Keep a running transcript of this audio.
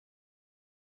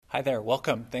Hi there,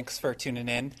 welcome. Thanks for tuning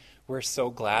in. We're so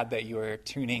glad that you are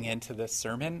tuning into this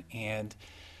sermon and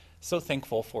so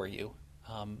thankful for you.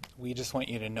 We just want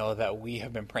you to know that we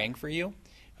have been praying for you,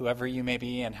 whoever you may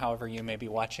be and however you may be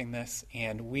watching this,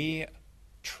 and we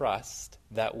trust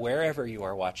that wherever you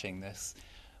are watching this,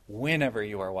 whenever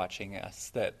you are watching us,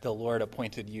 that the Lord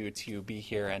appointed you to be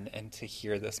here and to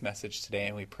hear this message today,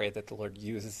 and we pray that the Lord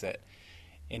uses it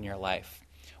in your life.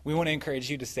 We want to encourage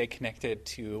you to stay connected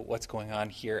to what's going on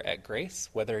here at Grace,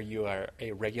 whether you are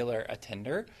a regular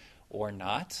attender or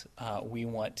not. We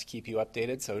want to keep you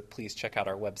updated, so please check out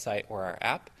our website or our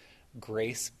app.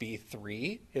 Grace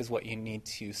B3 is what you need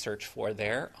to search for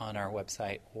there on our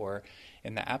website or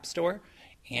in the App Store.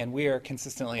 And we are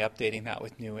consistently updating that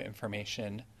with new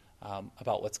information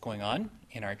about what's going on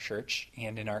in our church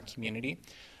and in our community.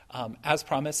 As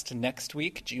promised, next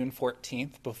week, June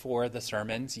 14th, before the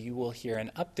sermons, you will hear an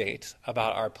update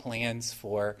about our plans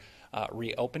for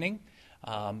reopening.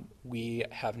 We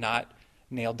have not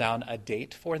nailed down a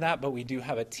date for that, but we do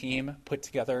have a team put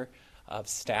together of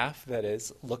staff that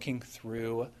is looking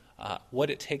through what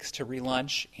it takes to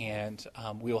relaunch, and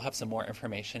we will have some more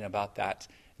information about that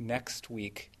next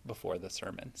week before the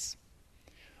sermons.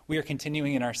 We are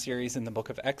continuing in our series in the book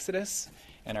of Exodus,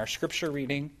 and our scripture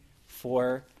reading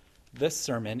for this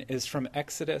sermon is from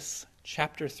Exodus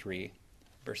chapter 3,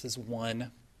 verses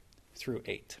 1 through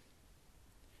 8.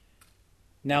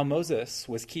 Now Moses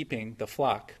was keeping the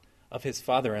flock of his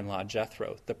father-in-law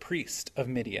Jethro, the priest of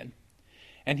Midian.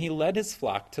 And he led his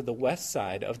flock to the west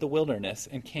side of the wilderness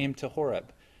and came to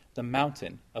Horeb, the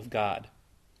mountain of God.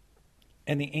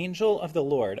 And the angel of the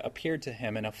Lord appeared to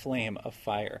him in a flame of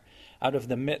fire out of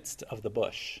the midst of the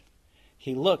bush.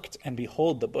 He looked, and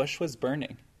behold, the bush was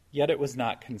burning, yet it was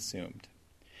not consumed.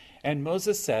 And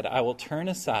Moses said, I will turn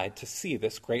aside to see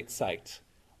this great sight,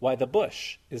 why the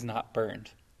bush is not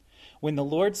burned. When the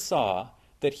Lord saw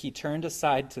that he turned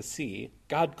aside to see,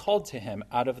 God called to him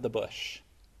out of the bush,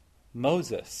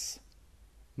 Moses,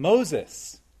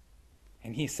 Moses.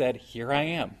 And he said, Here I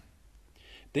am.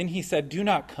 Then he said, Do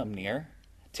not come near.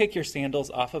 Take your sandals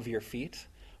off of your feet,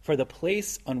 for the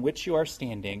place on which you are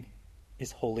standing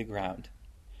is holy ground.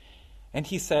 And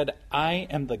he said, I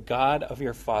am the God of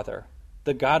your father,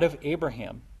 the God of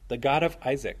Abraham, the God of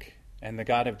Isaac, and the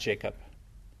God of Jacob.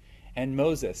 And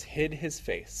Moses hid his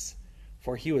face,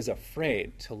 for he was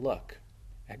afraid to look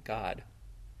at God.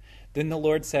 Then the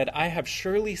Lord said, I have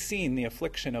surely seen the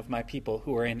affliction of my people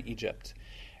who are in Egypt,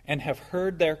 and have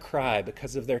heard their cry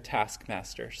because of their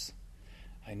taskmasters.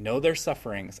 I know their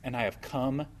sufferings, and I have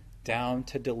come down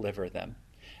to deliver them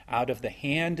out of the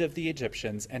hand of the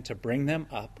Egyptians, and to bring them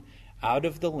up out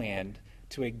of the land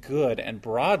to a good and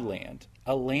broad land,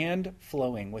 a land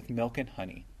flowing with milk and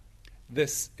honey.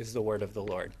 This is the word of the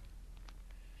Lord.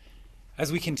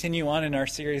 As we continue on in our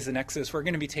series in Exodus, we're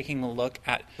going to be taking a look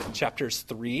at chapters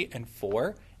 3 and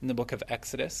 4 in the book of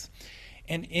Exodus.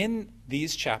 And in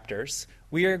these chapters,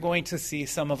 we are going to see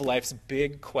some of life's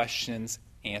big questions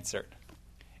answered.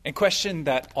 A question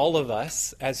that all of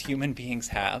us as human beings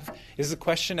have is the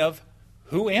question of,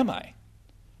 who am I?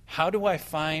 How do I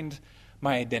find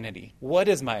my identity? What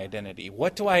is my identity?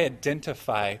 What do I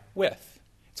identify with?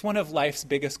 It's one of life's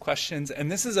biggest questions,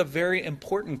 and this is a very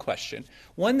important question,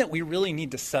 one that we really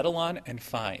need to settle on and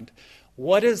find.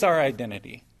 What is our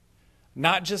identity?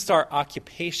 Not just our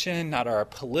occupation, not our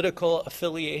political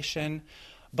affiliation,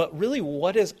 but really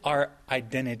what is our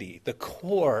identity, the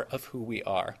core of who we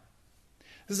are?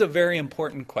 This is a very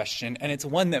important question, and it's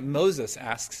one that Moses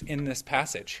asks in this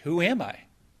passage. Who am I?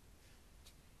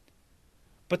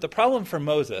 But the problem for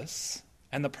Moses,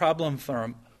 and the problem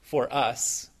for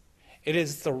us, it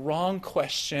is the wrong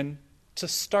question to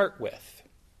start with.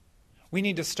 We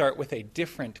need to start with a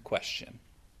different question.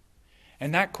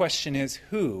 And that question is,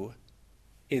 who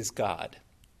is God?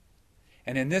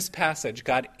 And in this passage,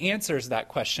 God answers that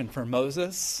question for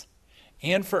Moses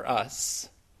and for us.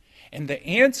 And the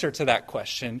answer to that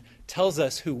question tells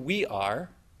us who we are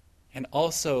and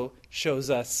also shows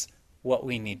us what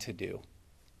we need to do.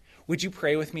 Would you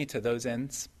pray with me to those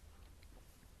ends?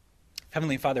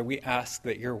 Heavenly Father, we ask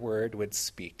that your word would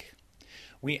speak.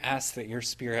 We ask that your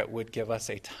Spirit would give us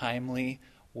a timely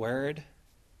word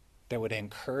that would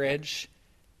encourage,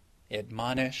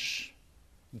 admonish,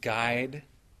 guide,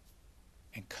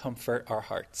 and comfort our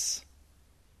hearts.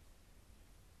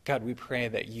 God, we pray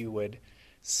that you would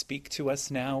speak to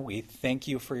us now. We thank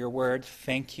you for your word.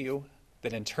 Thank you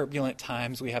that in turbulent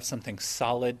times we have something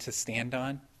solid to stand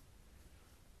on.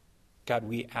 God,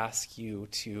 we ask you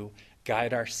to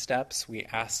guide our steps. We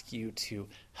ask you to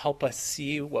help us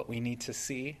see what we need to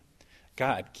see.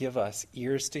 God, give us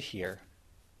ears to hear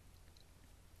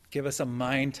Give us a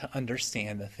mind to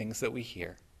understand the things that we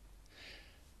hear.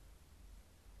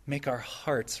 Make our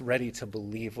hearts ready to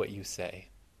believe what you say.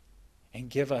 And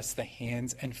give us the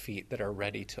hands and feet that are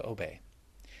ready to obey.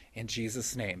 In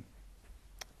Jesus' name,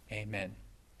 amen.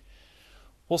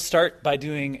 We'll start by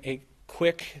doing a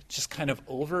quick just kind of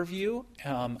overview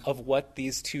of what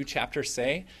these two chapters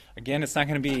say. Again, it's not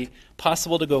going to be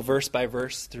possible to go verse by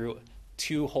verse through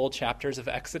 2 whole chapters of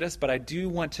Exodus, but I do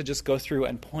want to just go through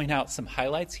and point out some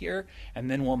highlights here,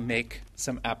 and then we'll make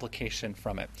some application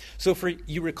from it. So for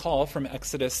you recall from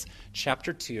Exodus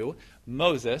chapter 2,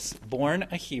 Moses, born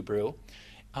a Hebrew,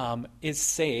 is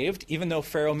saved, even though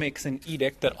Pharaoh makes an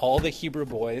edict that all the Hebrew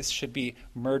boys should be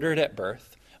murdered at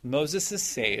birth. Moses is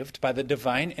saved by the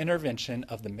divine intervention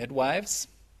of the midwives,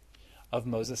 of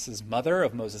Moses' mother,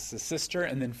 of Moses' sister,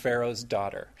 and then Pharaoh's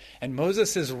daughter. And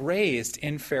Moses is raised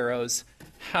in Pharaoh's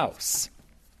house.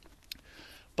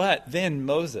 But then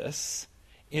Moses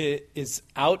is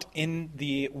out in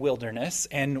the wilderness,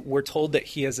 and we're told that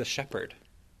he is a shepherd.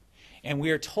 And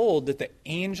we are told that the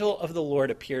angel of the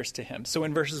Lord appears to him. So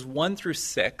in verses 1 through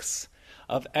 6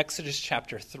 of Exodus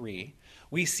chapter 3,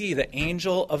 we see the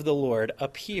angel of the Lord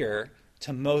appear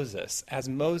to Moses as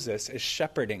Moses is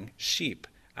shepherding sheep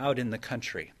out in the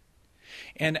country.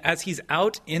 And as he's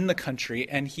out in the country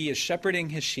and he is shepherding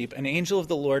his sheep, an angel of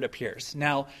the Lord appears.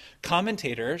 Now,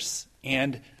 commentators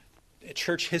and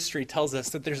church history tells us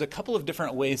that there's a couple of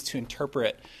different ways to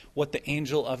interpret what the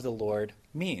angel of the Lord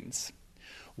means.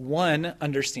 One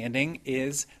understanding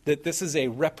is that this is a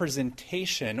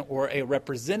representation or a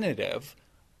representative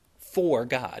for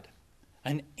God,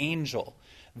 an angel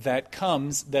that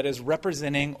comes that is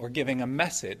representing or giving a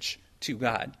message to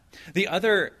God. The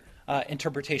other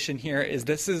interpretation here is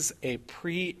this is a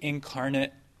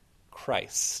pre-incarnate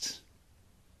Christ,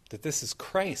 that this is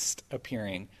Christ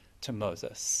appearing to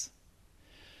Moses.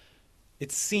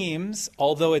 It seems,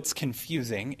 although it's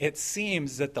confusing, it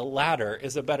seems that the latter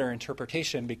is a better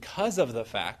interpretation because of the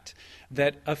fact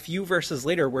that a few verses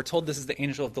later we're told this is the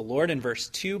angel of the Lord in verse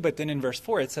 2, but then in verse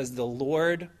 4 it says the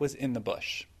Lord was in the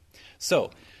bush.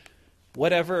 So,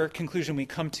 whatever conclusion we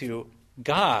come to,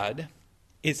 God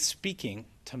is speaking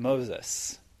to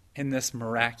Moses in this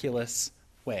miraculous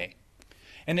way.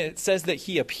 And it says that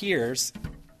he appears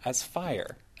as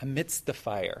fire, amidst the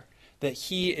fire, that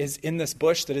he is in this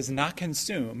bush that is not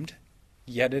consumed,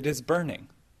 yet it is burning.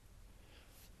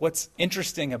 What's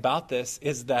interesting about this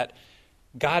is that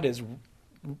God is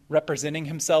representing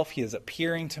himself. He is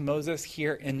appearing to Moses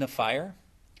here in the fire.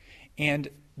 And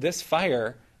this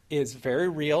fire is very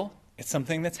real. It's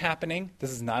something that's happening.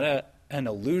 This is not an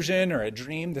illusion or a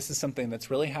dream. This is something that's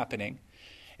really happening.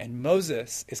 And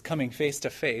Moses is coming face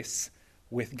to face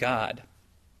with God.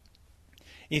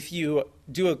 If you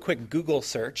do a quick Google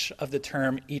search of the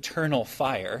term eternal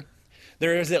fire,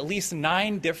 there is at least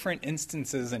 9 different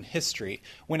instances in history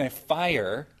when a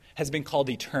fire has been called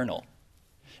eternal,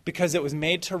 because it was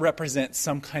made to represent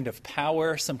some kind of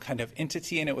power, some kind of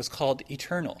entity, and it was called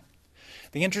eternal.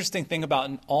 The interesting thing about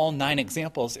all 9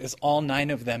 examples is all 9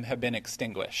 of them have been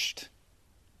extinguished.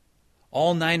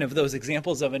 All 9 of those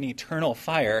examples of an eternal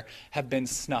fire have been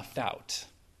snuffed out.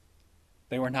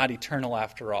 They were not eternal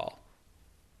after all.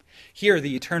 Here,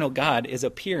 the eternal God is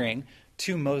appearing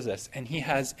to Moses, and he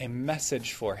has a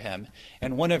message for him.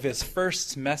 And one of his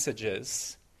first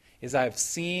messages is, I have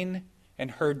seen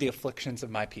and heard the afflictions of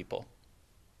my people.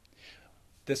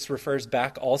 This refers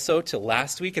back also to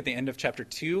last week at the end of chapter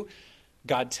 2.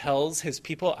 God tells his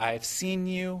people, I have seen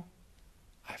you,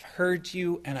 I've heard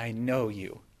you, and I know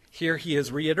you. Here he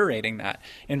is reiterating that.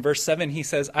 In verse 7, he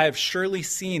says, I have surely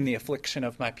seen the affliction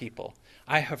of my people.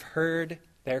 I have heard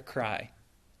their cry.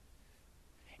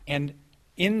 And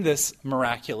in this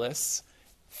miraculous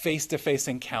face-to-face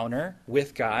encounter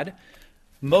with God,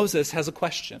 Moses has a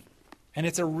question. And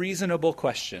it's a reasonable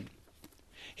question.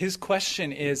 His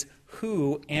question is,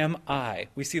 who am I?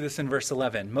 We see this in verse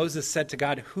 11. Moses said to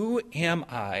God, who am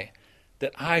I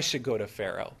that I should go to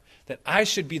Pharaoh? That I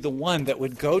should be the one that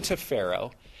would go to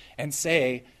Pharaoh and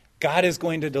say, God is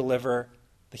going to deliver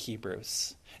the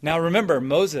Hebrews. Now remember,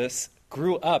 Moses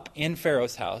grew up in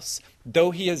Pharaoh's house,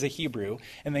 though he is a Hebrew,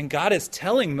 and then God is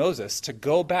telling Moses to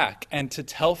go back and to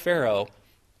tell Pharaoh,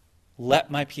 let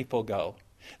my people go.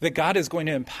 That God is going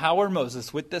to empower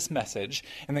Moses with this message,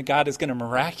 and that God is going to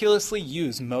miraculously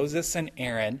use Moses and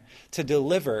Aaron to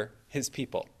deliver his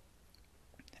people.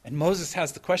 And Moses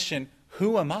has the question,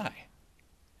 who am I?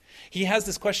 He has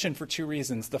this question for 2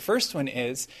 reasons. The first one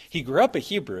is, he grew up a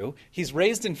Hebrew, he's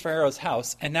raised in Pharaoh's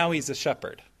house, and now he's a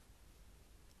shepherd.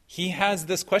 He has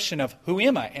this question of, who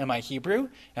am I? Am I Hebrew?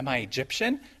 Am I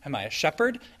Egyptian? Am I a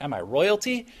shepherd? Am I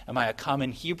royalty? Am I a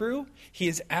common Hebrew? He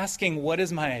is asking, what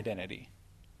is my identity?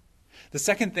 The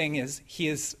second thing is, he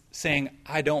is saying,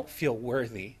 I don't feel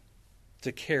worthy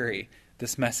to carry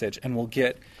this message. And we'll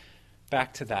get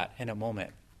back to that in a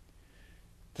moment.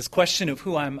 This question of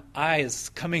who am I is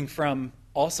coming from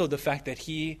also the fact that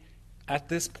he, at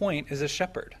this point, is a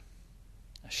shepherd.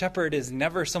 A shepherd is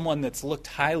never someone that's looked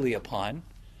highly upon,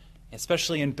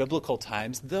 especially in biblical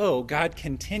times, though God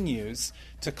continues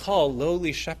to call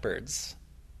lowly shepherds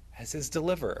as his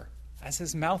deliverer, as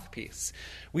his mouthpiece.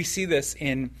 We see this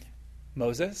in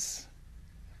Moses.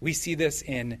 We see this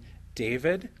in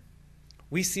David.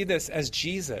 We see this as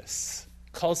Jesus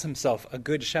calls himself a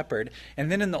good shepherd.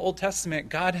 And then in the Old Testament,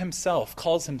 God himself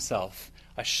calls himself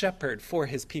a shepherd for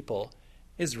his people,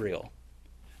 Israel.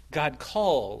 God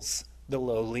calls the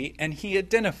lowly, and he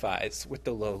identifies with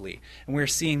the lowly. And we're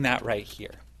seeing that right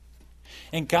here.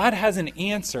 And God has an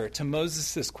answer to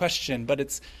Moses' question, but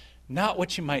it's not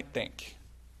what you might think.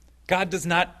 God does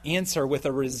not answer with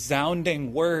a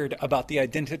resounding word about the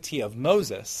identity of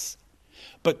Moses,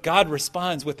 but God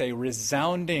responds with a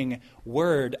resounding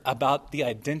word about the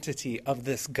identity of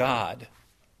this God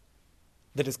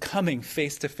that is coming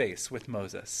face to face with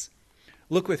Moses.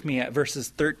 Look with me at verses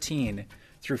 13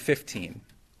 through 15.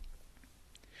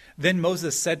 Then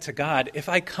Moses said to God, if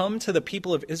I come to the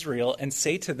people of Israel and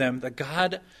say to them, the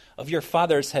God of your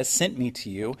fathers has sent me to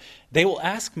you, they will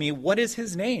ask me, what is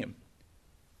his name?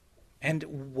 And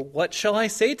what shall I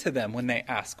say to them when they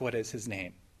ask, what is his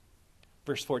name?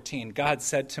 Verse 14, God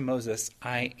said to Moses,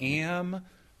 I am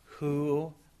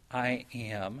who I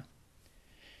am.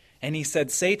 And he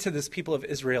said, say to this people of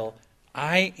Israel,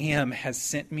 I am has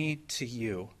sent me to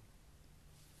you.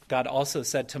 God also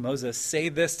said to Moses, say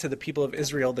this to the people of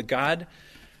Israel, the God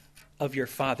of your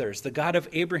fathers, the God of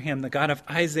Abraham, the God of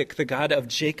Isaac, the God of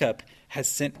Jacob has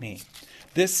sent me.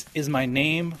 This is my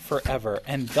name forever,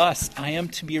 and thus I am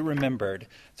to be remembered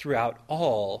throughout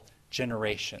all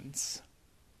generations.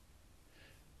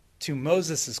 To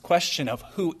Moses' question of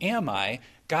who am I,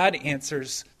 God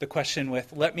answers the question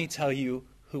with, let me tell you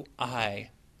who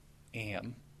I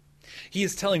am. He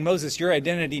is telling Moses, your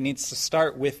identity needs to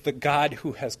start with the God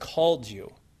who has called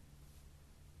you.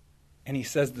 And he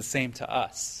says the same to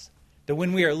us. That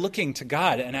when we are looking to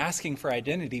God and asking for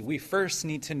identity, we first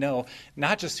need to know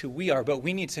not just who we are, but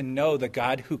we need to know the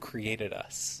God who created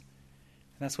us.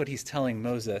 And that's what he's telling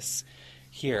Moses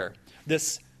here.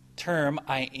 This term,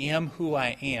 I am who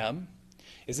I am,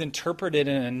 is interpreted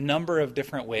in a number of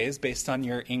different ways based on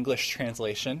your English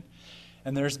translation.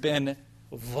 And there's been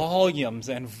volumes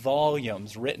and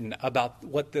volumes written about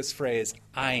what this phrase,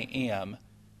 I am,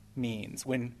 means.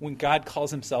 When God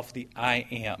calls himself the I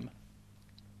am.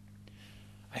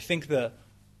 I think the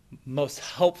most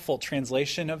helpful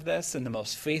translation of this and the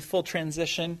most faithful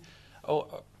translation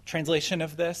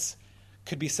of this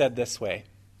could be said this way.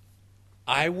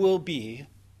 I will be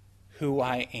who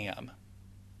I am.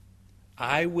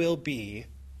 I will be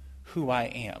who I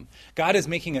am. God is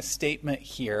making a statement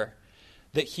here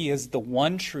that he is the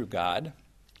one true God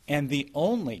and the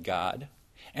only God,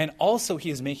 and also he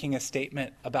is making a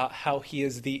statement about how he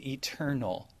is the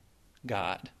eternal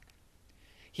God.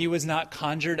 He was not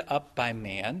conjured up by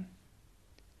man.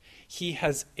 He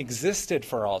has existed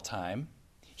for all time.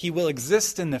 He will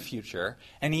exist in the future,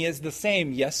 and he is the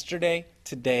same yesterday,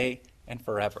 today, and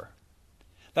forever.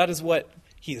 That is what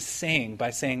he is saying by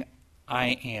saying,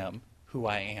 I am who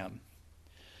I am.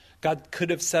 God could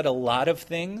have said a lot of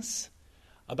things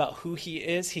about who he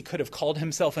is. He could have called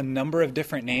himself a number of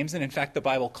different names, and in fact, the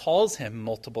Bible calls him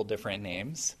multiple different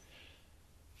names.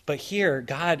 But here,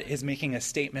 God is making a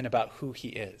statement about who he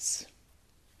is.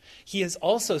 He is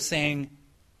also saying,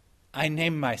 I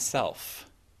name myself.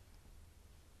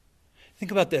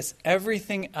 Think about this.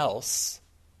 Everything else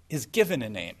is given a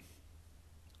name.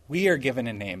 We are given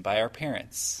a name by our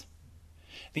parents.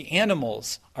 The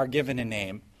animals are given a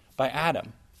name by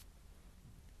Adam.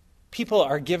 People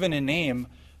are given a name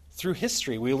through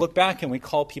history. We look back and we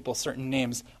call people certain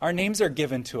names. Our names are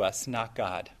given to us, not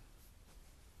God.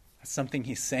 That's something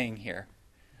he's saying here.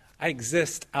 I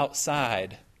exist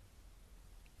outside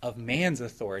of man's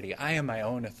authority. I am my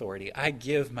own authority. I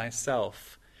give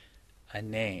myself a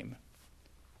name.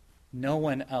 No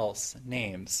one else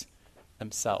names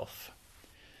themselves.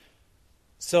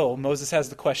 So Moses has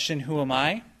the question, who am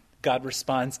I? God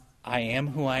responds, I am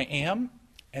who I am.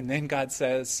 And then God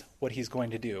says what he's going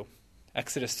to do.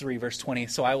 Exodus 3, verse 20,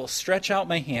 so I will stretch out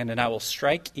my hand and I will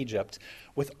strike Egypt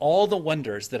with all the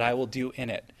wonders that I will do in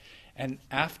it. And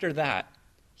after that,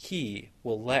 he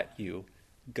will let you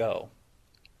go.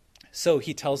 So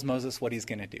he tells Moses what he's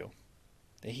going to do.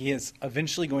 That he is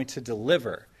eventually going to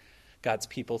deliver God's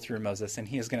people through Moses, and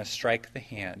he is going to strike the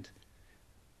hand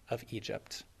of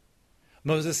Egypt.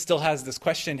 Moses still has this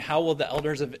question: how will the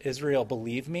elders of Israel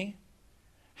believe me?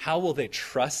 How will they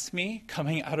trust me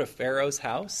coming out of Pharaoh's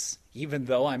house, even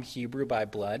though I'm Hebrew by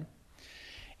blood?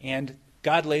 And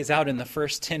God lays out in the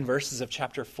first 10 verses of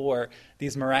chapter 4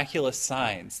 these miraculous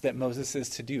signs that Moses is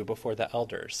to do before the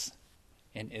elders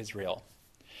in Israel.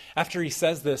 After he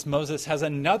says this, Moses has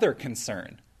another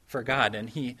concern for God,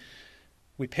 and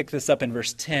we pick this up in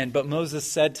verse 10. But Moses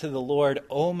said to the Lord,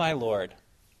 "O my Lord,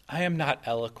 I am not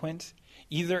eloquent,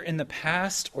 either in the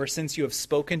past or since you have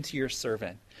spoken to your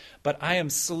servant, but I am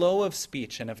slow of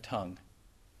speech and of tongue."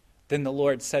 Then the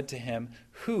Lord said to him,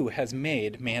 "Who has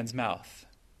made man's mouth?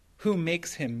 Who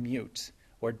makes him mute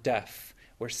or deaf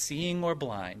or seeing or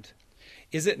blind?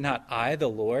 Is it not I, the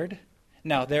Lord?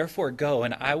 Now therefore go,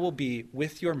 and I will be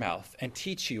with your mouth and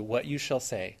teach you what you shall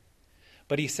say."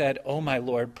 But he said, "O my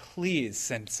Lord, please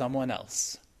send someone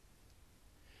else."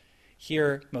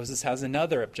 Here Moses has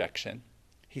another objection.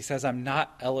 He says, "I'm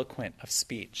not eloquent of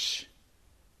speech.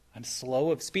 I'm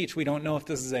slow of speech." We don't know if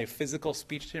this is a physical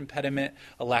speech impediment,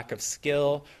 a lack of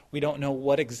skill. We don't know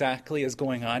what exactly is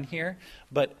going on here,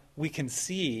 but we can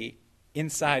see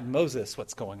inside Moses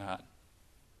what's going on.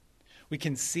 We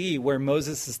can see where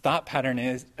Moses' thought pattern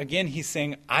is. Again, he's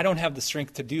saying, I don't have the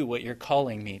strength to do what you're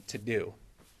calling me to do.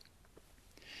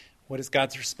 What is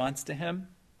God's response to him?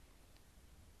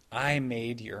 I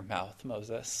made your mouth,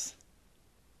 Moses.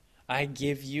 I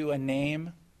give you a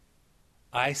name.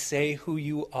 I say who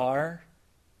you are.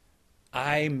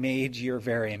 I made your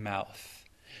very mouth.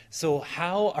 So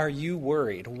how are you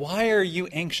worried? Why are you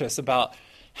anxious about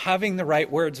having the right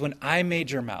words when I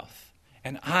made your mouth?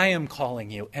 And I am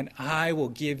calling you, and I will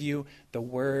give you the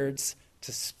words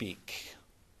to speak.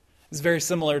 It's very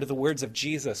similar to the words of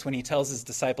Jesus when he tells his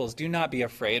disciples, do not be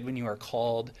afraid when you are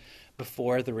called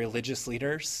before the religious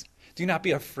leaders. Do not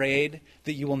be afraid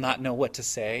that you will not know what to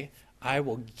say. I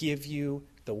will give you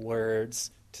the words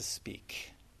to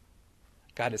speak.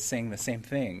 God is saying the same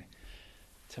thing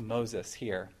to Moses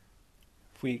here.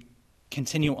 If we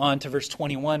continue on to verse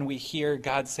 21, we hear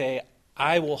God say,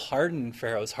 I will harden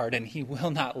Pharaoh's heart, and he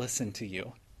will not listen to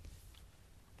you.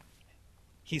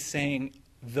 He's saying,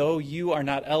 though you are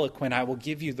not eloquent, I will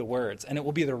give you the words, and it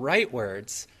will be the right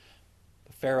words,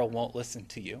 but Pharaoh won't listen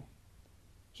to you.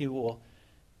 He will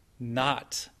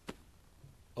not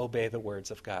obey the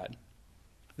words of God.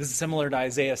 This is similar to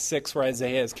Isaiah 6, where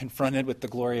Isaiah is confronted with the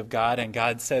glory of God, and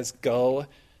God says, go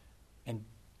and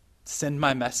send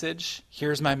my message.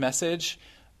 Here's my message.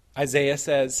 Isaiah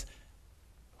says,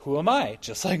 who am I?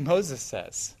 Just like Moses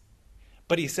says.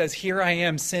 But he says, here I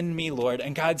am, send me, Lord.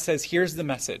 And God says, here's the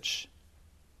message.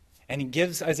 And he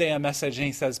gives Isaiah a message, and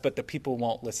he says, but the people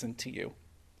won't listen to you.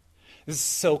 This is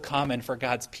so common for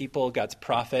God's people, God's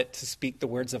prophet, to speak the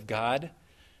words of God,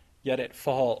 yet it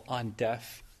fall on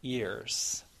deaf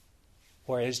ears.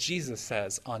 Or as Jesus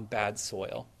says, on bad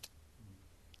soil.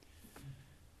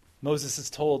 Moses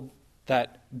is told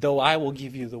that though I will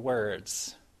give you the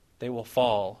words, they will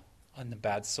fall on the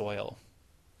bad soil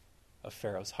of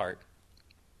Pharaoh's heart.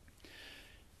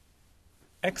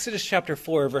 Exodus chapter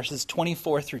 4, verses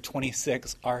 24 through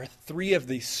 26 are three of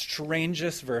the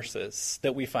strangest verses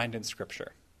that we find in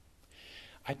Scripture.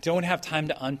 I don't have time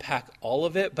to unpack all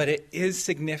of it, but it is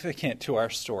significant to our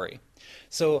story.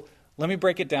 So let me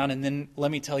break it down, and then let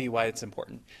me tell you why it's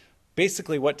important.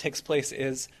 Basically, what takes place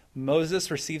is Moses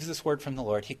receives this word from the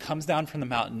Lord. He comes down from the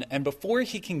mountain, and before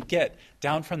he can get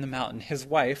down from the mountain, his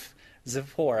wife,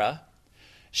 Zipporah,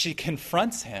 she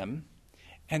confronts him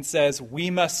and says, we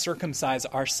must circumcise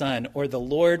our son, or the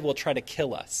Lord will try to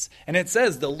kill us. And it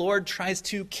says the Lord tries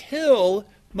to kill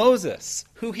Moses,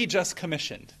 who he just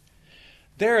commissioned.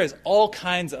 There is all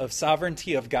kinds of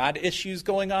sovereignty of God issues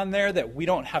going on there that we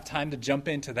don't have time to jump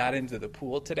into the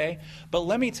pool today. But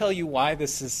let me tell you why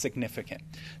this is significant.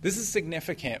 This is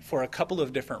significant for a couple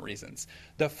of different reasons.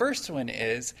 The first one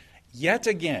is, yet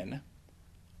again,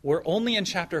 we're only in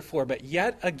chapter 4, but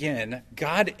yet again,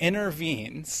 God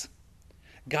intervenes.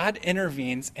 God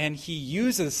intervenes, and he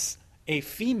uses a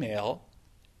female,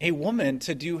 a woman,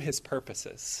 to do his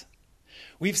purposes.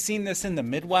 We've seen this in the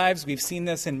midwives. We've seen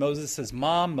this in Moses'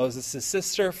 mom, Moses'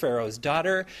 sister, Pharaoh's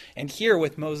daughter, and here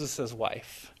with Moses'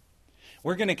 wife.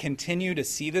 We're going to continue to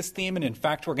see this theme, and in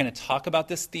fact, we're going to talk about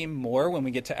this theme more when we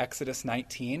get to Exodus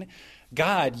 19.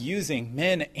 God using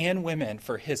men and women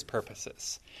for his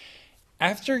purposes.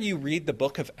 After you read the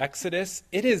book of Exodus,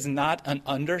 it is not an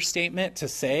understatement to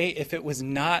say if it was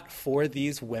not for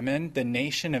these women, the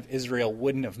nation of Israel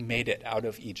wouldn't have made it out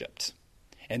of Egypt.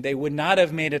 and they would not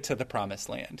have made it to the promised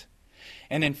land.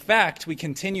 And in fact, we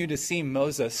continue to see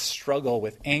Moses struggle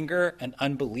with anger and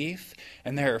unbelief,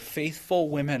 and there are faithful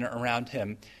women around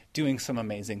him doing some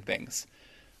amazing things.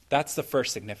 That's the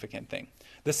first significant thing.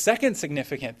 The second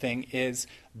significant thing is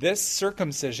this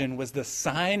circumcision was the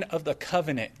sign of the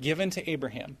covenant given to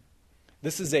Abraham.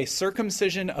 This is a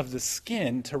circumcision of the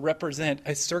skin to represent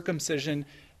a circumcision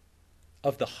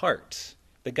of the heart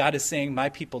that God is saying my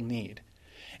people need.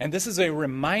 And this is a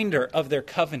reminder of their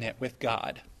covenant with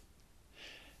God.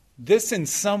 This in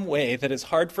some way that is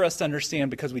hard for us to understand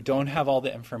because we don't have all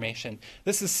the information.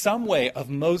 This is some way of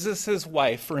Moses'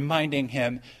 wife reminding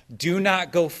him, do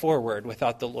not go forward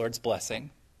without the Lord's blessing.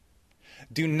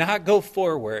 Do not go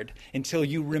forward until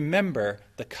you remember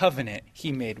the covenant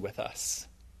he made with us.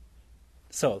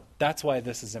 So that's why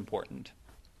this is important.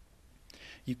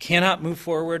 You cannot move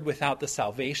forward without the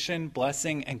salvation,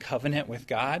 blessing, and covenant with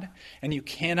God, and you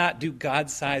cannot do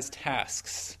God-sized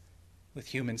tasks with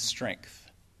human strength.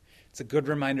 It's a good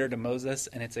reminder to Moses,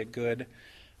 and it's a good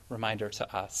reminder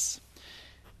to us.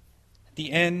 At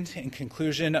the end and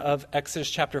conclusion of Exodus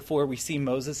chapter 4, we see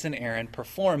Moses and Aaron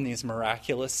perform these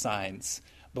miraculous signs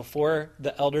before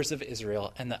the elders of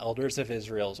Israel, and the elders of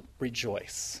Israel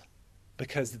rejoice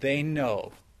because they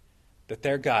know that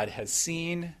their God has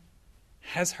seen,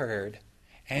 has heard,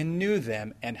 and knew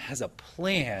them, and has a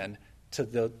plan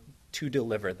to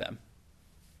deliver them.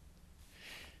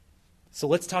 So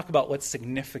let's talk about what's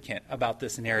significant about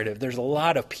this narrative. There's a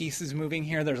lot of pieces moving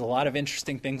here. There's a lot of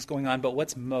interesting things going on, but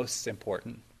what's most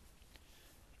important?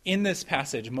 In this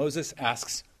passage, Moses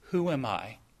asks, who am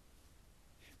I?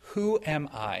 Who am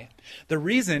I? The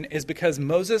reason is because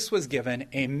Moses was given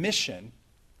a mission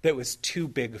that was too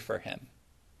big for him.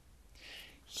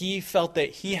 He felt that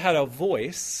he had a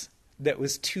voice that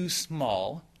was too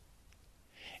small,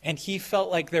 and he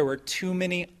felt like there were too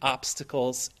many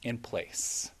obstacles in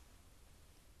place.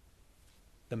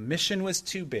 The mission was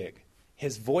too big,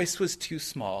 his voice was too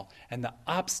small, and the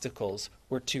obstacles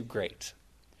were too great.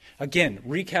 Again,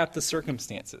 recap the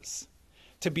circumstances.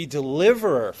 To be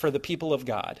deliverer for the people of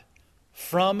God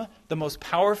from the most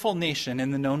powerful nation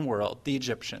in the known world, the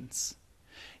Egyptians.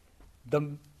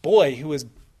 The boy who was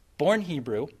born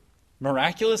Hebrew,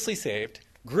 miraculously saved,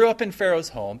 grew up in Pharaoh's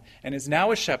home, and is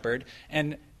now a shepherd,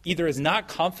 and either is not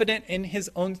confident in his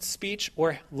own speech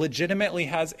or legitimately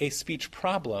has a speech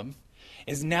problem,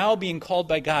 is now being called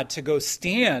by God to go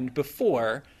stand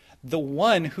before the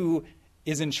one who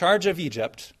is in charge of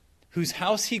Egypt, whose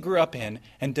house he grew up in,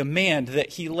 and demand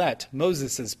that he let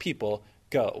Moses' people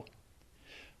go.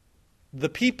 The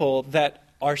people that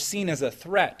are seen as a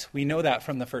threat, we know that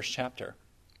from the first chapter.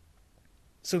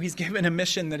 So he's given a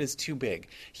mission that is too big.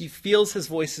 He feels his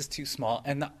voice is too small,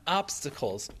 and the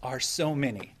obstacles are so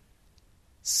many.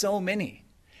 So many.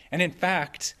 And in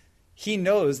fact, he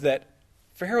knows that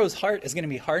Pharaoh's heart is going to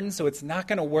be hardened, so it's not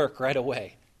going to work right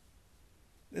away.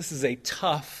 This is a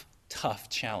tough, tough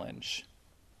challenge.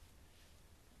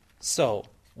 So,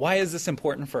 why is this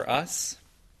important for us?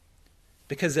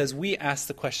 Because as we ask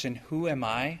the question, who am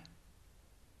I?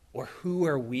 Or who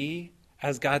are we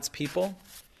as God's people?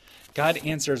 God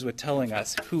answers with telling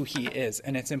us who he is.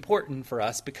 And it's important for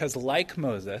us because, like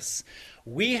Moses,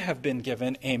 we have been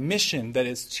given a mission that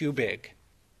is too big.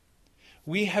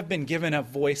 We have been given a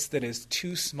voice that is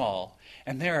too small,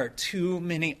 and there are too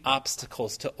many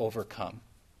obstacles to overcome.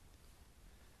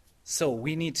 So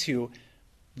we need to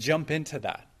jump into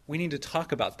that. We need to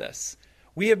talk about this.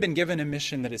 We have been given a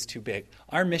mission that is too big.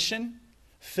 Our mission,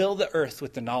 fill the earth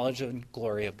with the knowledge and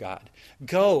glory of God.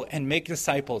 Go and make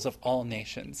disciples of all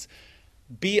nations.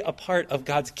 Be a part of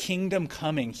God's kingdom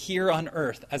coming here on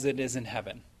earth as it is in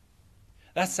heaven.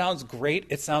 That sounds great.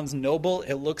 It sounds noble.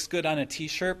 It looks good on a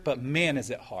t-shirt, but man, is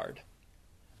it hard.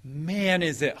 Man,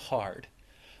 is it hard.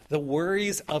 The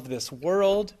worries of this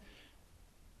world,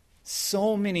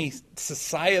 so many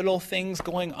societal things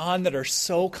going on that are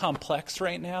so complex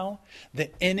right now.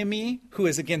 The enemy who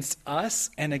is against us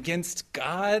and against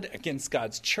God, against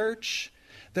God's church.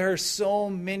 There are so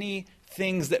many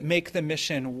things that make the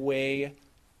mission way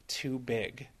too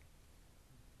big.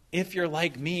 If you're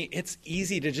like me, it's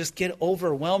easy to just get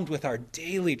overwhelmed with our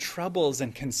daily troubles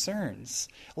and concerns,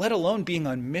 let alone being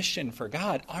on mission for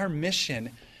God. Our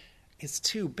mission is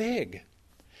too big.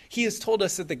 He has told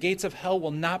us that the gates of hell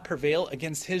will not prevail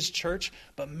against his church,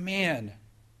 but man,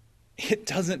 it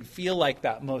doesn't feel like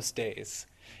that most days.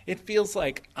 It feels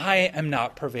like I am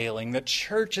not prevailing, the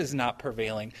church is not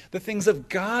prevailing, the things of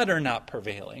God are not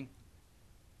prevailing.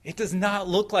 It does not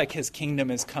look like his kingdom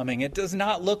is coming. It does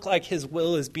not look like his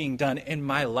will is being done in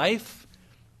my life,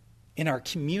 in our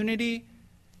community,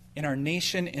 in our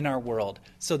nation, in our world.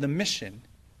 So the mission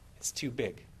is too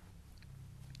big.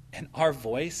 And our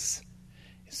voice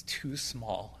is too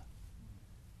small.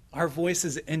 Our voice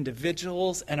as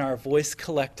individuals and our voice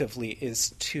collectively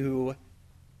is too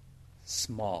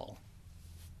small.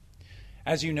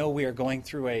 As you know, we are going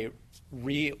through a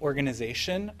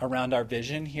reorganization around our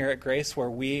vision here at Grace, where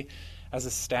we as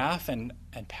a staff and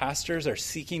pastors are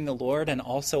seeking the Lord and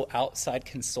also outside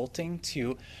consulting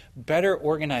to better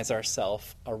organize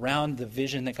ourselves around the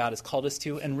vision that God has called us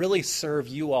to and really serve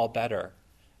you all better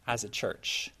as a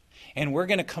church. And we're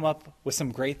going to come up with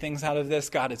some great things out of this.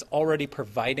 God is already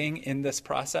providing in this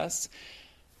process.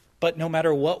 But no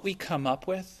matter what we come up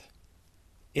with,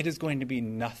 it is going to be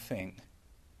nothing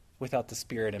without the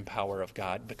Spirit and power of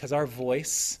God, because our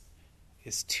voice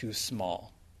is too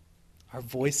small. Our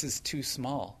voice is too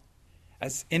small.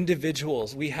 As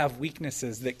individuals, we have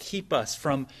weaknesses that keep us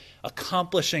from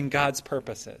accomplishing God's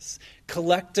purposes.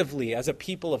 Collectively, as a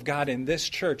people of God in this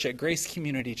church, at Grace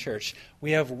Community Church,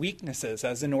 we have weaknesses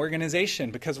as an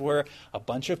organization because we're a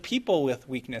bunch of people with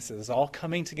weaknesses all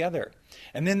coming together.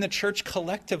 And then the church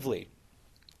collectively,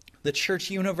 the church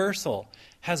universal,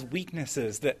 has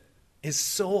weaknesses that is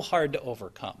so hard to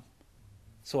overcome.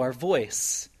 So our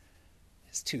voice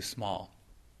is too small.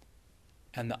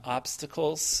 And the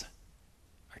obstacles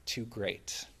are too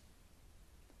great.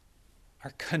 Our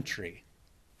country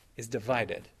is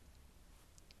divided.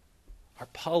 Our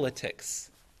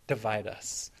politics divide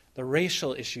us. The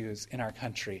racial issues in our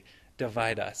country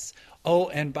divide us. Oh,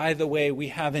 and by the way, we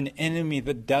have an enemy,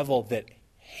 the devil, that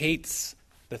hates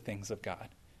the things of God.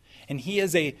 And he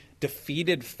is a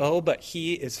defeated foe, but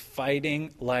he is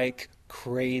fighting like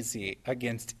crazy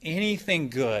against anything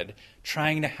good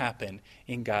trying to happen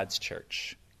in God's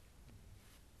church.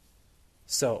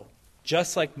 So,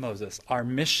 just like Moses, our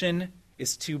mission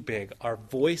is too big, our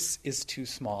voice is too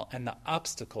small, and the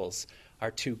obstacles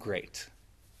are too great.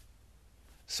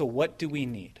 So what do we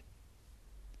need?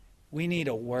 We need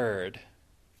a word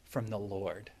from the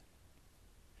Lord.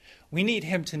 We need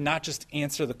him to not just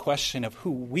answer the question of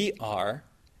who we are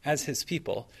as his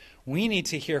people. We need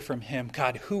to hear from him,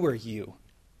 God, who are you?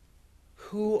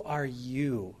 Who are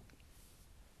you?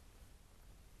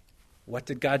 What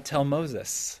did God tell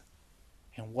Moses?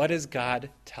 And what is God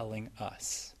telling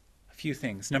us? A few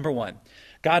things. Number one,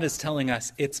 God is telling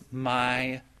us it's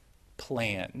my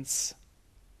plans.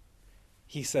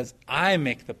 He says, I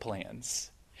make the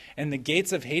plans, and the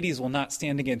gates of Hades will not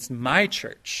stand against my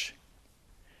church.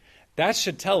 That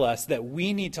should tell us that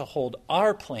we need to hold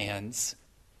our plans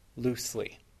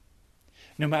loosely.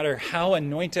 No matter how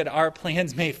anointed our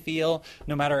plans may feel,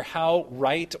 no matter how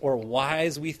right or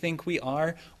wise we think we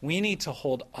are, we need to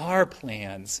hold our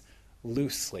plans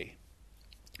loosely.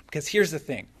 Because here's the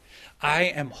thing. I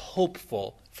am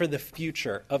hopeful for the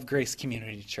future of Grace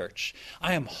Community Church.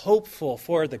 I am hopeful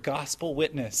for the gospel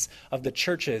witness of the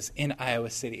churches in Iowa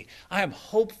City. I am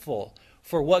hopeful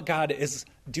for what God is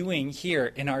doing here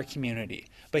in our community.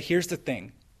 But here's the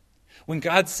thing. When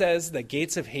God says the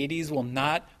gates of Hades will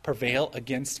not prevail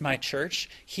against my church,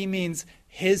 he means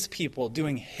his people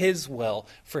doing his will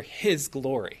for his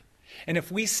glory. And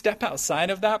if we step outside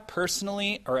of that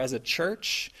personally or as a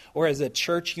church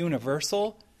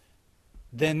universal,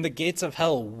 then the gates of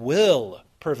hell will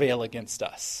prevail against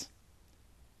us.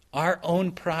 Our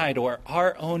own pride or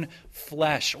our own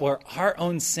flesh or our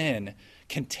own sin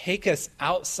can take us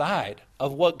outside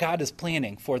of what God is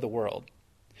planning for the world.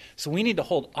 So we need to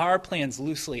hold our plans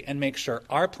loosely and make sure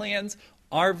our plans,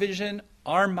 our vision,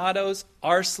 our mottos,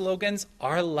 our slogans,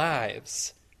 our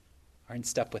lives are in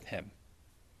step with him.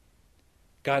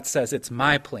 God says, it's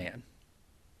my plan.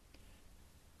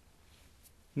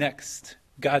 Next,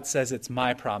 God says, it's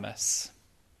my promise.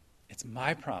 It's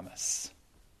my promise.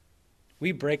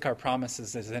 We break our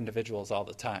promises as individuals all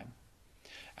the time.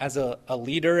 As a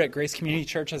leader at Grace Community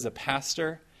Church, as a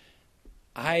pastor,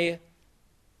 I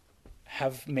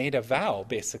have made a vow,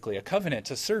 basically, a covenant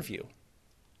to serve you.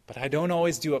 But I don't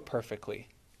always do it perfectly.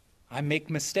 I make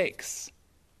mistakes.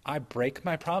 I break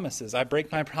my promises. I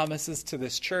break my promises to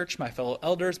this church, my fellow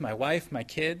elders, my wife, my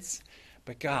kids.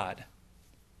 But God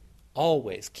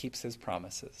always keeps his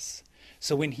promises.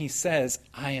 So when he says,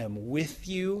 I am with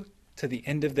you to the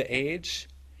end of the age,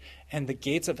 and the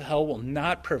gates of hell will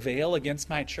not prevail against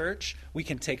my church, we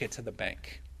can take it to the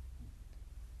bank.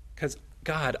 Because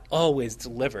God always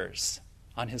delivers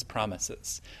on his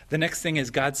promises. The next thing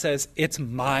is God says, it's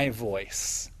my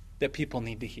voice that people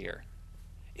need to hear.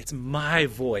 It's my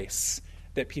voice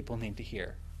that people need to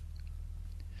hear.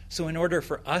 So in order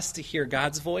for us to hear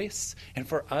God's voice and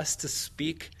for us to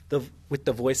speak with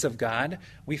the voice of God,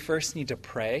 we first need to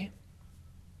pray.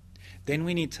 Then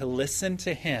we need to listen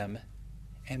to him.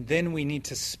 And then we need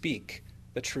to speak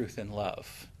the truth in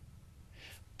love.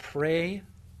 Pray,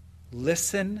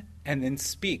 listen, and then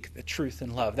speak the truth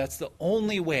in love. That's the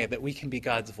only way that we can be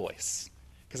God's voice.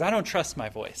 Because I don't trust my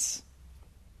voice.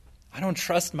 I don't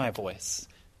trust my voice,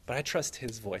 but I trust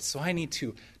his voice. So I need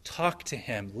to talk to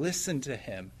him, listen to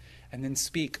him, and then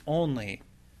speak only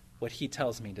what he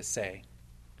tells me to say.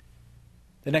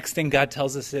 The next thing God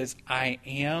tells us is, I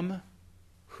am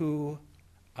who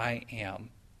I am.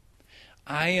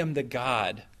 I am the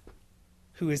God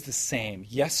who is the same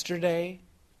yesterday,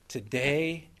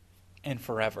 today, and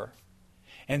forever.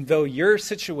 And though your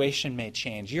situation may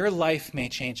change, your life may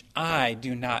change, I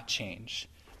do not change.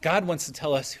 God wants to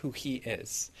tell us who he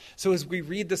is. So as we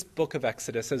read this book of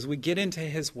Exodus, as we get into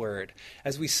his word,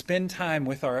 as we spend time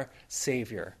with our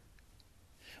Savior,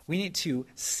 we need to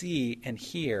see and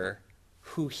hear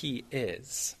who he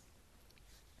is.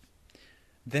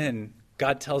 Then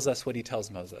God tells us what he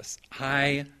tells Moses.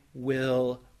 I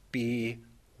will be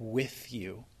with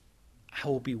you. I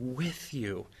will be with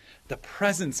you. The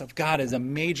presence of God is a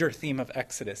major theme of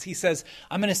Exodus. He says,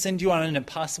 I'm going to send you on an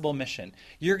impossible mission.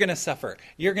 You're going to suffer.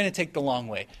 You're going to take the long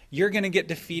way. You're going to get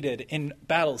defeated in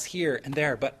battles here and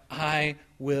there, but I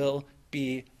will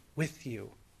be with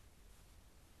you.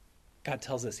 God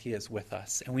tells us he is with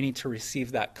us, and we need to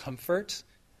receive that comfort,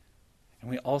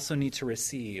 and we also need to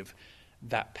receive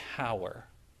that power.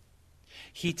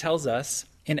 He tells us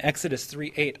in Exodus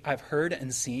 3:8, I've heard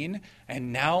and seen,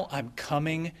 and now I'm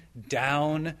coming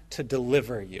down to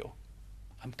deliver you.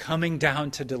 I'm coming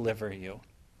down to deliver you.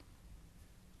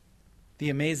 The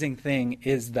amazing thing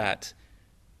is that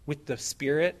with the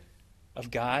Spirit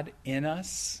of God in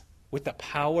us, with the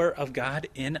power of God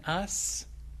in us,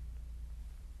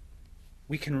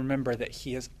 we can remember that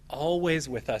he is always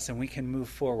with us, and we can move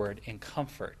forward in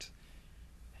comfort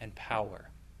and power.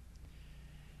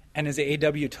 And as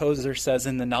A.W. Tozer says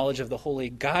in The Knowledge of the Holy,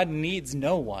 God needs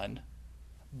no one,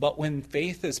 but when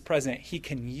faith is present, he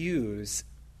can use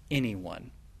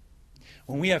anyone.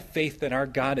 When we have faith that our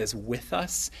God is with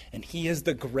us and he is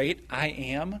the great I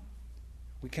am,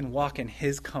 we can walk in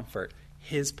his comfort,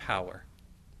 his power.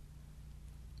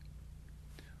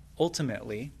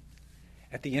 Ultimately,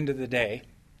 at the end of the day,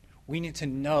 we need to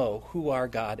know who our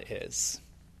God is.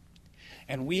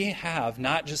 And we have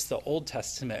not just the Old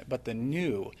Testament, but the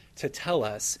New to tell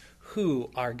us who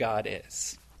our God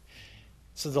is.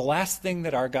 So the last thing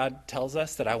that our God tells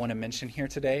us that I want to mention here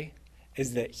today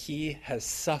is that he has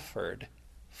suffered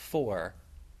for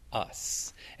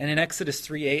us. And in Exodus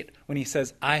 3:8, when he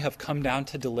says, I have come down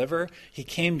to deliver, he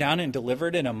came down and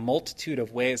delivered in a multitude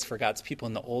of ways for God's people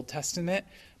in the Old Testament.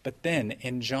 But then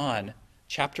in John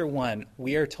chapter 1,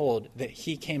 we are told that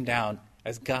he came down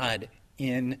as God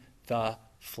in the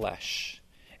flesh,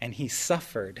 and he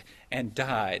suffered and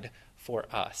died for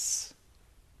us.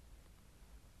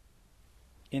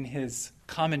 In his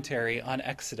commentary on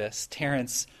Exodus,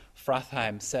 Terence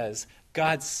Frothheim says,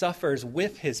 God suffers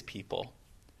with his people,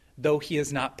 though he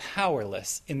is not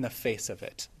powerless in the face of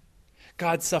it.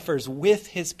 God suffers with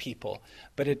his people,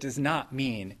 but it does not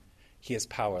mean he is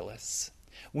powerless.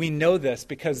 We know this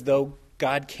because though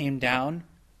God came down,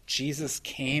 Jesus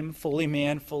came fully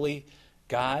man, fully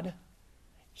God,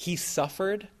 he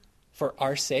suffered for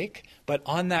our sake, but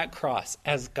on that cross,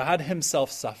 as God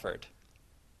himself suffered,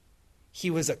 he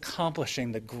was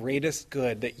accomplishing the greatest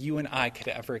good that you and I could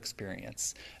ever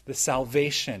experience, the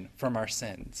salvation from our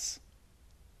sins.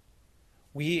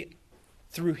 We,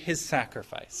 through his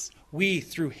sacrifice, we,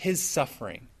 through his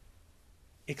suffering,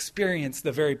 experience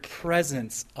the very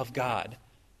presence of God.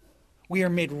 We are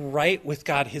made right with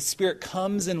God. His Spirit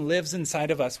comes and lives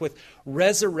inside of us with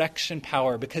resurrection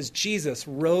power because Jesus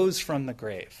rose from the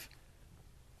grave.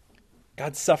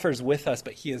 God suffers with us,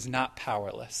 but he is not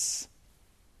powerless.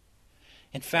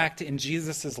 In fact, in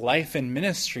Jesus' life and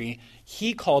ministry,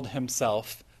 he called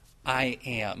himself I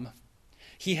am.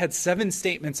 He had 7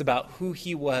 statements about who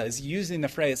he was using the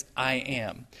phrase I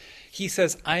am. He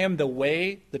says, I am the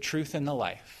way, the truth, and the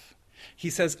life. He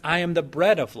says, I am the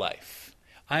bread of life.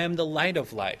 I am the light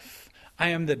of life. I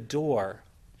am the door.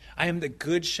 I am the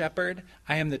good shepherd.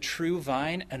 I am the true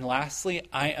vine. And lastly,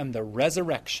 I am the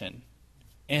resurrection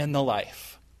and the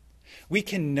life. We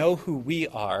can know who we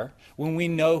are when we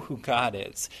know who God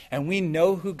is. And we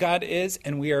know who God is,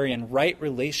 and we are in right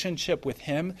relationship with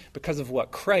him because of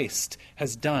what Christ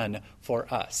has done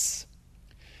for us.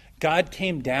 God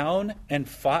came down and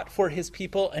fought for his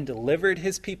people and delivered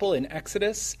his people in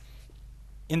Exodus.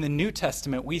 In the New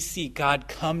Testament, we see God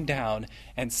come down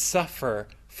and suffer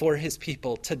for his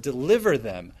people to deliver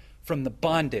them from the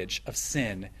bondage of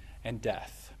sin and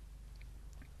death.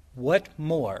 What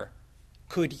more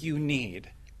could you need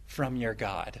from your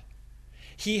God?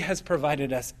 He has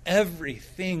provided us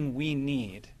everything we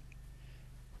need.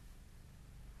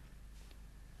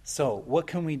 So, what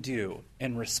can we do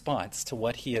in response to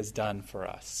what he has done for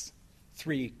us?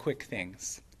 3 quick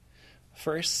things.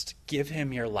 First, give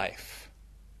him your life.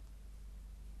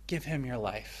 Give him your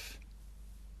life.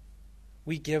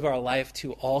 We give our life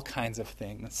to all kinds of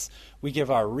things. We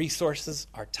give our resources,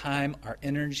 our time, our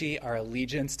energy, our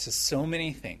allegiance to so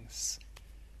many things.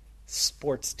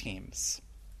 Sports teams,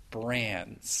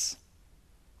 brands,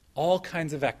 all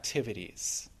kinds of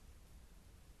activities.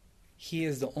 He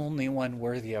is the only one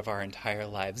worthy of our entire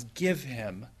lives. Give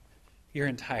him your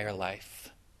entire life.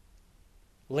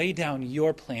 Lay down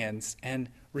your plans and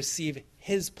receive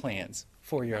his plans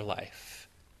for your life.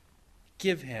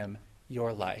 Give him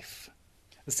your life.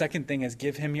 The second thing is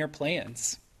give him your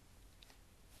plans.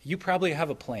 You probably have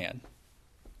a plan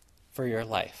for your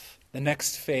life, the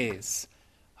next phase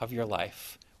of your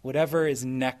life, whatever is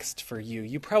next for you.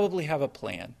 You probably have a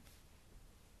plan.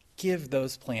 Give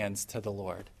those plans to the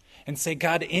Lord and say,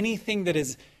 God, anything that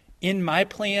is in my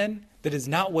plan that is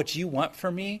not what you want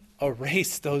for me,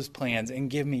 erase those plans and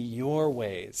give me your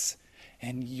ways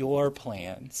and your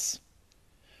plans.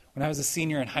 When I was a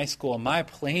senior in high school, my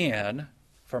plan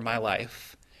for my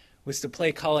life was to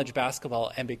play college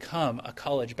basketball and become a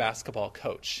college basketball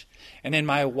coach. And in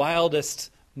my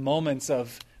wildest moments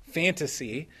of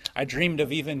fantasy, I dreamed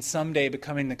of even someday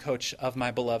becoming the coach of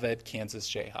my beloved Kansas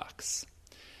Jayhawks.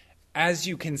 As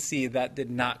you can see, that did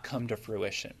not come to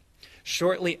fruition.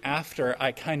 Shortly after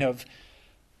I kind of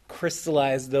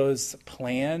crystallized those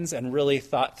plans and really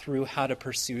thought through how to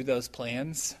pursue those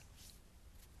plans,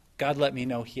 God let me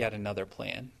know he had another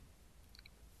plan.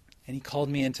 And he called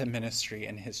me into ministry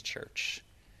in his church.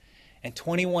 And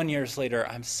 21 years later,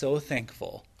 I'm so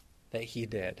thankful that he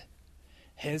did.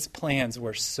 His plans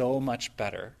were so much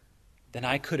better than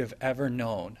I could have ever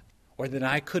known or than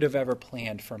I could have ever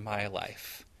planned for my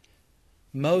life.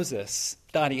 Moses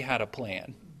thought he had a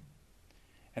plan.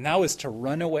 And that was to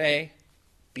run away,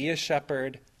 be a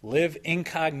shepherd, live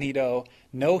incognito,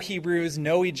 no Hebrews,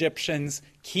 no Egyptians,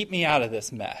 keep me out of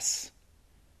this mess.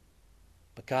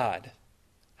 But God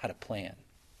had a plan.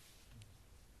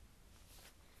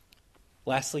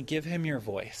 Lastly, give him your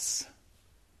voice.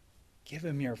 Give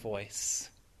him your voice.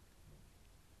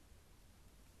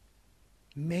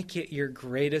 Make it your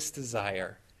greatest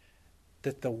desire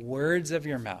that the words of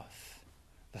your mouth,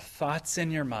 the thoughts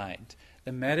in your mind,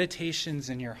 the meditations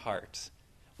in your heart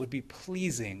would be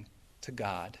pleasing to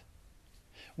God.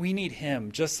 We need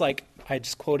him, just like I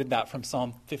just quoted that from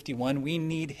Psalm 51, we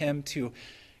need him to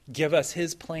give us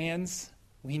his plans.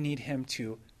 We need him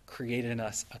to create in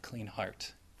us a clean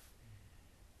heart.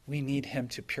 We need him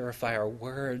to purify our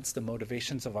words, the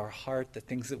motivations of our heart, the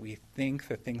things that we think,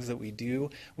 the things that we do.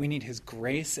 We need his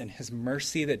grace and his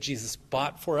mercy that Jesus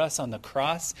bought for us on the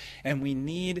cross, and we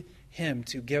need him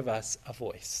to give us a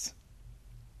voice.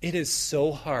 It is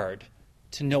so hard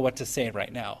to know what to say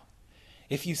right now.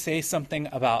 If you say something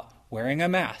about wearing a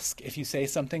mask, if you say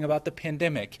something about the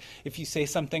pandemic, if you say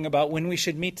something about when we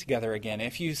should meet together again,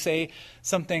 if you say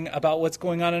something about what's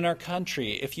going on in our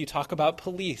country, if you talk about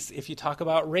police, if you talk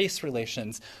about race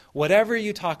relations, whatever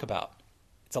you talk about,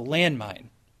 it's a landmine.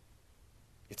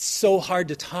 It's so hard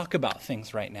to talk about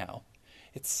things right now.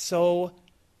 It's so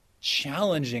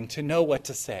challenging to know what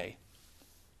to say.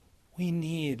 We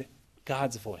need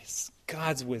God's voice,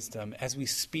 God's wisdom as we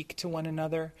speak to one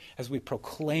another, as we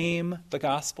proclaim the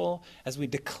gospel, as we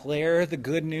declare the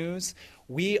good news.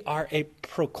 We are a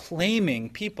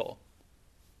proclaiming people.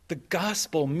 The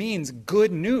gospel means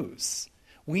good news.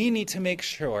 We need to make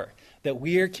sure that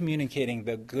we are communicating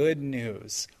the good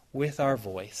news with our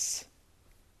voice,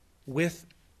 with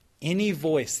any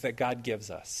voice that God gives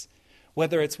us.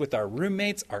 Whether it's with our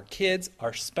roommates, our kids,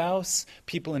 our spouse,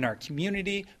 people in our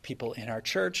community, people in our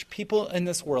church, people in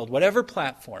this world, whatever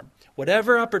platform,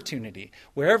 whatever opportunity,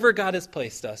 wherever God has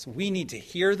placed us, we need to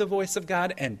hear the voice of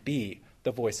God and be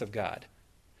the voice of God.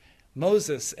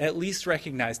 Moses at least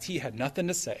recognized he had nothing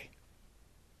to say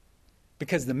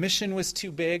because the mission was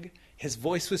too big, his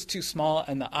voice was too small,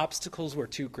 and the obstacles were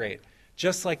too great.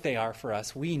 Just like they are for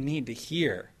us, we need to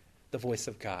hear the voice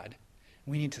of God.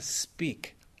 We need to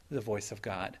speak the voice of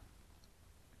God.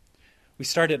 We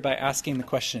started by asking the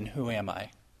question, who am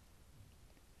I?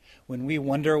 When we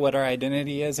wonder what our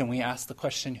identity is and we ask the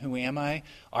question, who am I?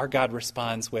 Our God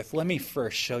responds with, let me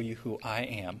first show you who I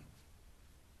am.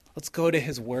 Let's go to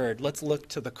his word. Let's look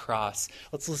to the cross.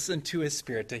 Let's listen to his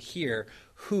spirit to hear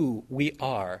who we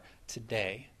are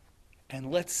today.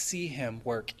 And let's see him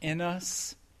work in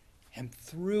us and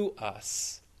through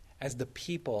us as the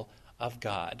people of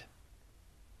God.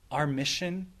 Our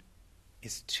mission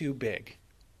is too big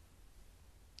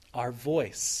our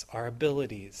voice, our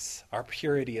abilities, our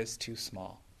purity is too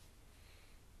small.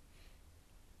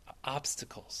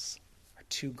 Obstacles are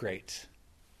too great.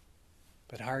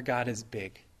 But our God is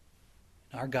big,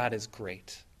 our God is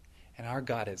great, and our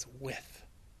God is with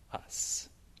us.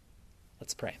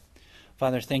 Let's pray.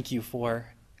 Father, thank you for,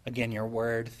 again, your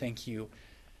word. Thank you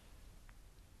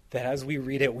that as we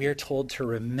read it, we are told to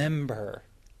remember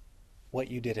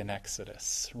what you did in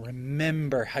Exodus.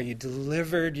 Remember how you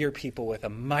delivered your people with a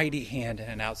mighty hand and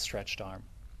an outstretched arm.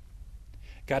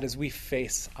 God, as we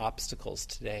face obstacles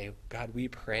today, God, we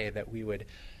pray that we would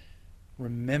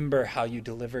remember how you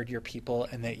delivered your people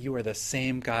and that you are the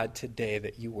same God today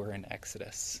that you were in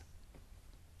Exodus.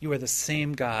 You are the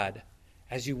same God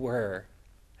as you were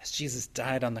as Jesus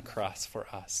died on the cross for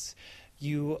us.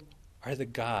 You are the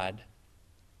God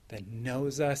that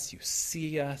knows us, you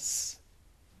see us,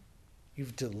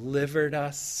 you've delivered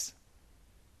us.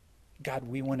 God,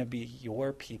 we want to be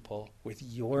your people with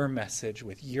your message,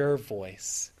 with your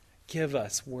voice. Give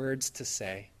us words to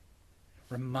say.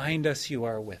 Remind us you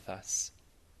are with us.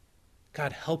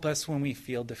 God, help us when we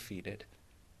feel defeated.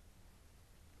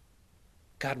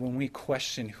 God, when we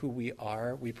question who we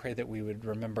are, we pray that we would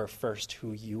remember first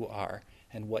who you are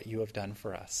and what you have done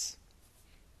for us.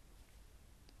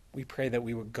 We pray that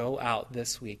we would go out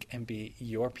this week and be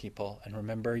your people and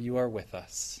remember you are with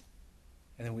us.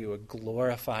 And then we would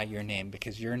glorify your name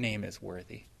because your name is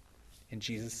worthy. In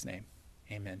Jesus' name,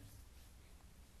 amen.